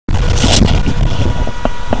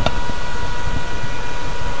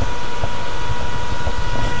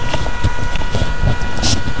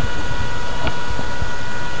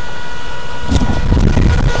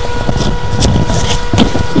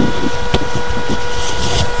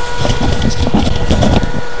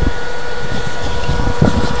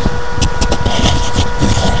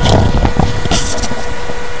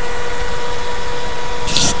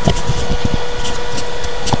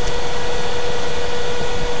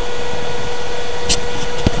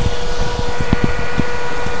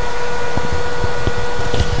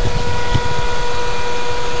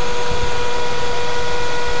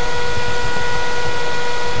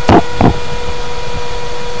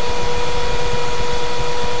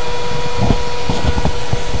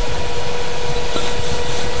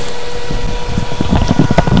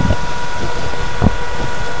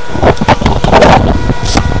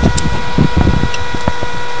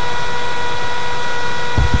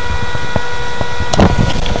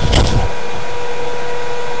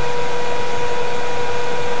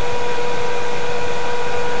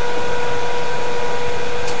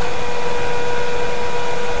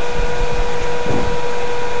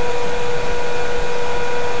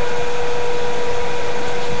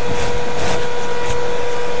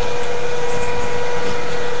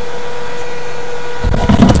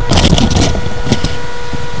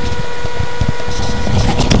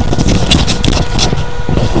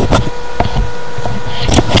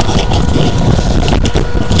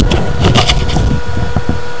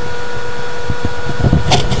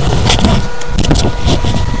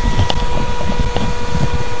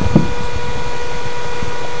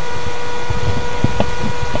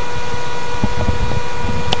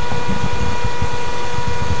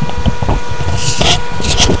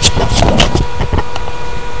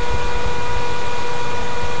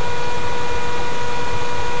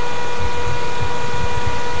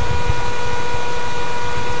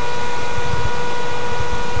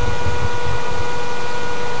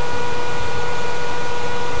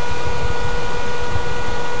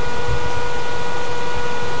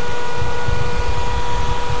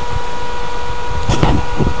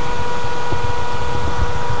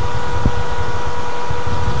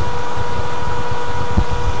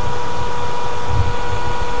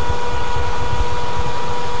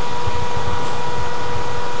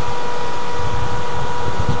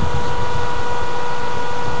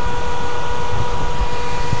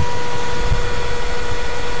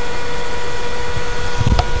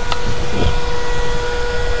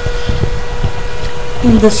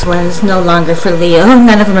This one's no longer for Leo.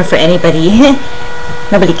 None of them are for anybody.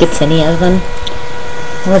 Nobody gets any of them.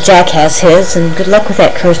 Well, Jack has his, and good luck with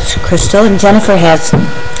that cursed crystal. And Jennifer has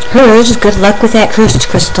hers. Good luck with that cursed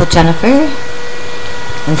crystal, Jennifer.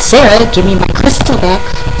 And Sarah, give me my crystal back.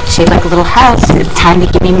 Shaped like a little house. It's time to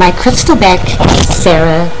give me my crystal back,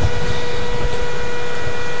 Sarah.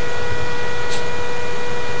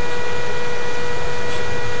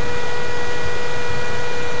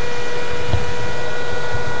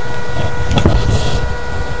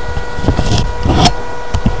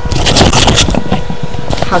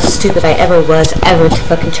 How stupid I ever was ever to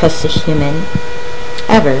fucking trust a human.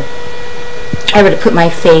 Ever to put my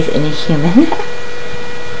faith in a human.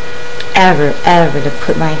 ever to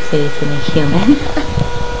put my faith in a human.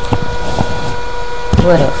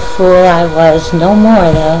 What a fool I was. No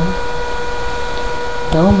more though.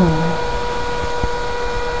 No more.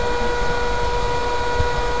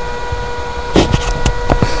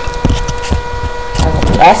 I won't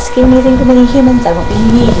be asking anything from any humans. I won't be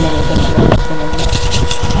needing anything from any humans.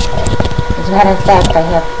 As a matter of fact, I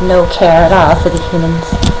have no care at all for the humans.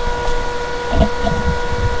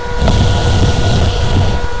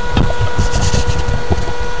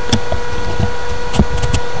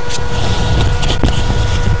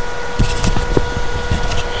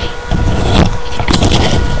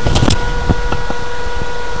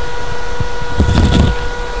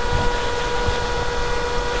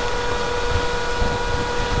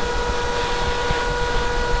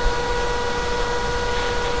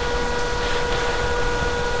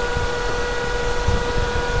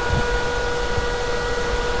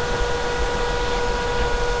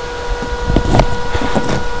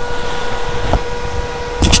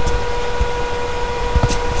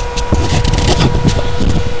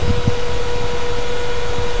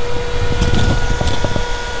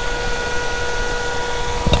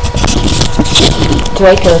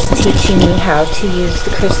 Draco's teaching me how to use the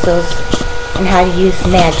crystals and how to use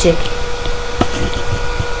magic.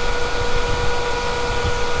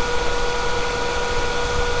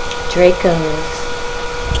 Draco's.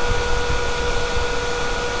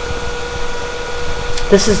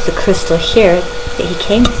 This is the crystal here that he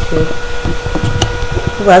came through.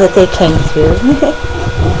 Well, that they came through.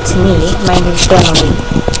 To me, my new family.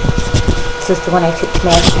 This is the one I took to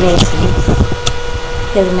Menezes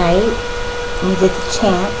the other night. We did the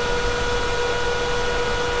chant.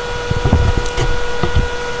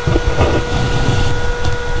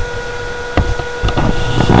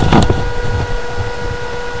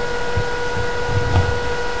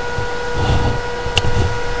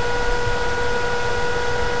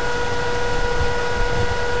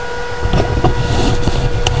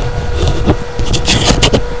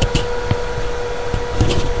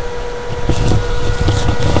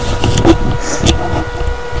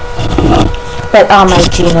 But all my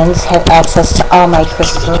demons have access to all my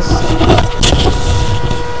crystals.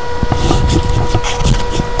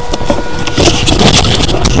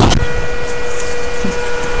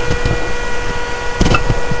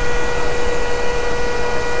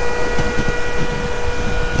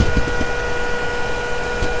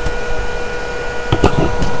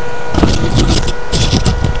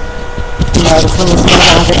 No, this one is no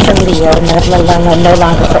longer for Leo, no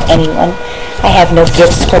longer for anyone. I have no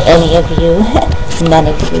gifts for any of you. None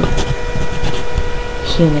of you.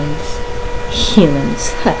 Humans.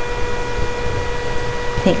 Humans. Huh.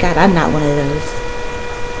 Thank God I'm not one of those.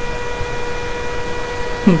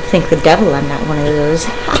 Thank the devil I'm not one of those.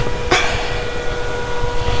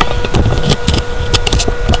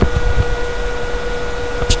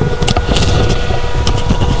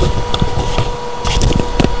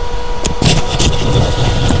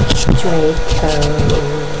 Draco.